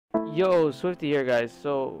Yo, Swifty here, guys.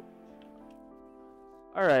 So,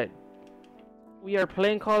 alright, we are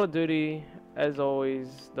playing Call of Duty, as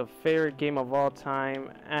always, the favorite game of all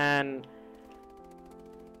time, and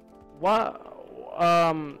what,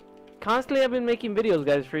 constantly I've been making videos,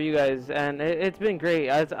 guys, for you guys, and it's been great.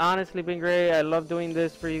 It's honestly been great. I love doing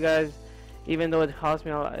this for you guys, even though it costs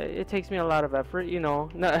me it takes me a lot of effort, you know.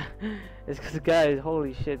 No, it's because, guys,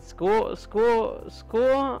 holy shit, school,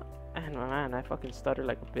 and man, I fucking stutter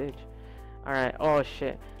like a bitch. Alright, oh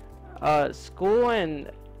shit. School and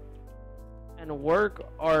work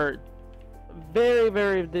are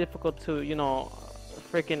very difficult to,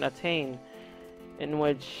 freaking attain, in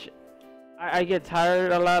which I get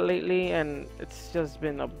tired a lot lately, and it's just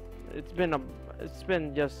been it's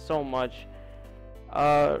been just so much.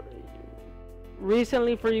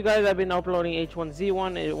 Recently for you guys, I've been uploading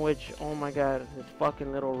H1Z1, in which, oh my god, this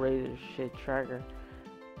fucking little razor shit tracker.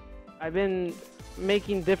 I've been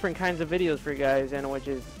making different kinds of videos for you guys, and which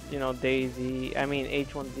is, Daisy,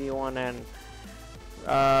 H1Z1, and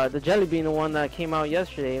the Jelly Bean one that came out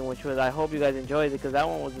yesterday, which was, I hope you guys enjoyed it, because that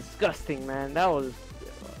one was disgusting, man. That was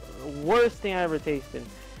the worst thing I ever tasted.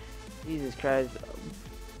 Jesus Christ.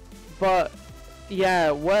 But yeah,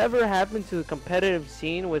 whatever happened to the competitive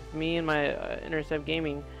scene with me and my Intercept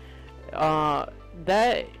Gaming,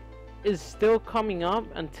 that is still coming up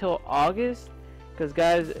until August. Because,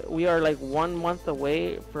 guys, we are like 1 month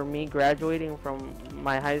away from me graduating from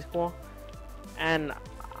my high school, and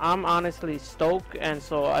I'm honestly stoked. And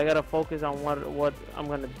so I gotta focus on what I'm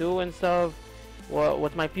gonna do and stuff,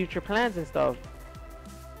 what's my future plans and stuff.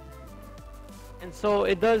 And so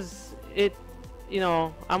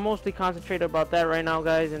I'm mostly concentrated about that right now,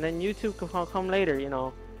 guys. And then YouTube can come later.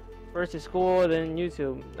 First is school, then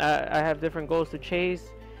YouTube. I have different goals to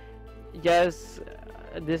chase. Yes,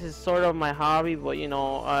 this is sort of my hobby, but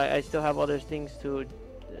I still have other things to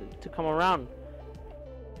come around.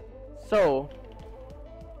 So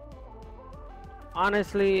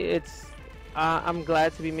honestly, I'm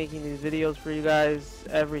glad to be making these videos for you guys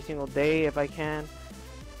every single day if I can,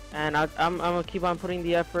 and I'm gonna keep on putting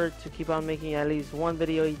the effort to keep on making at least one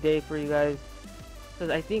video a day for you guys, because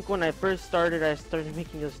I think when I first started, I started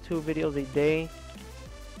making just 2 videos a day,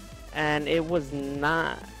 and it was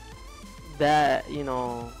not that,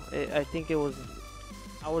 I think I was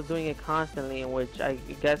doing it constantly, in which I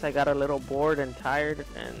guess I got a little bored and tired,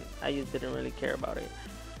 and I just didn't really care about it.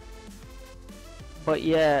 But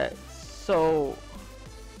yeah, so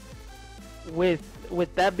with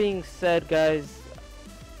that being said, guys,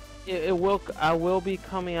 I will be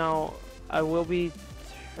coming out. I'll be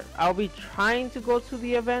trying to go to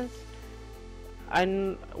the events.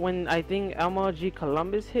 When I think MLG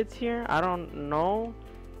Columbus hits here, I don't know.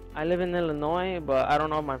 I live in Illinois, but I don't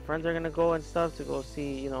know if my friends are gonna go and stuff to go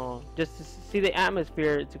see, just to see the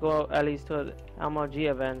atmosphere, to go at least to an MLG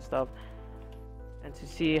event and stuff, and to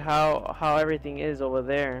see how everything is over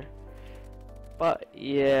there. But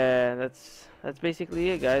yeah, that's basically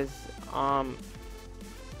it, guys.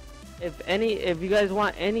 If you guys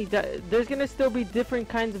want any, there's gonna still be different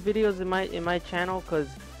kinds of videos in my channel, because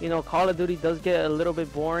Call of Duty does get a little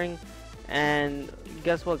bit boring. And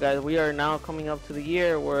guess what, guys, we are now coming up to the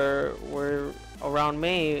year where we're around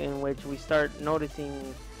May, in which we start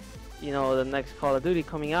noticing the next Call of Duty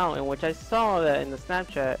coming out, in which I saw that in the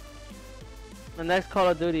Snapchat. The next Call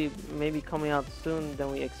of Duty may be coming out sooner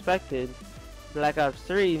than we expected. Black Ops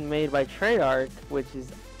 3, made by Treyarch, which is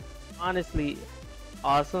honestly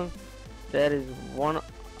awesome. That is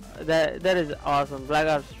awesome, Black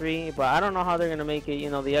Ops 3. But I don't know how they're gonna make it.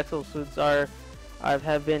 The exosuits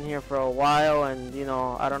have been here for a while, and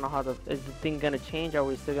I don't know how is the thing gonna change. Are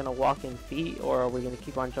we still gonna walk in feet, or are we gonna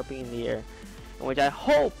keep on jumping in the air? In which I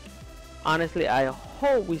hope, honestly, I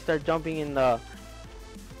hope we start jumping in the.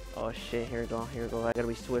 Oh shit! Here we go. I gotta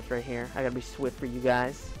be swift right here. I gotta be swift for you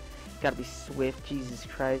guys. Gotta be swift. Jesus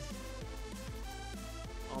Christ!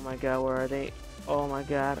 Oh my god, where are they? Oh my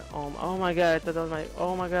god! Oh my god! I thought that was my.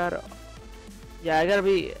 Oh my god! Yeah, I gotta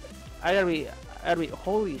be.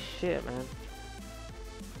 Holy shit, man!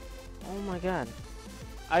 Oh my god.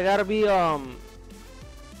 I gotta be, Yo,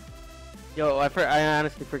 I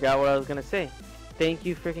honestly forgot what I was gonna say. Thank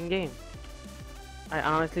you, freaking game. I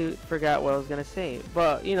honestly forgot what I was gonna say.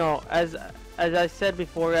 But, as I said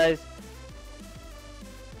before, guys,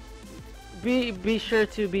 be sure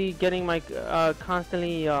to be getting my, constant,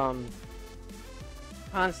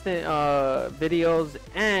 videos,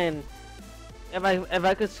 and if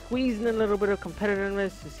I could squeeze in a little bit of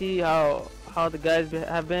competitiveness to see how the guys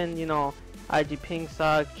have been, IG Ping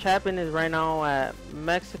Sock. Chapin is right now at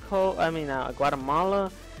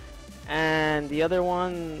Guatemala, and the other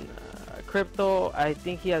one, crypto. I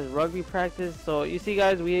think he has rugby practice. So you see,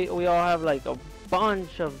 guys, we all have like a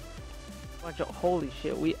bunch of holy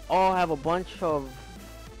shit. We all have a bunch of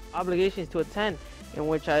obligations to attend, in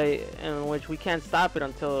which we can't stop it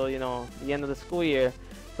until, you know, the end of the school year.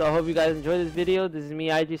 So I hope you guys enjoyed this video. This is me,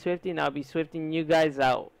 IG Swifty, and I'll be swifting you guys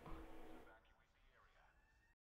out.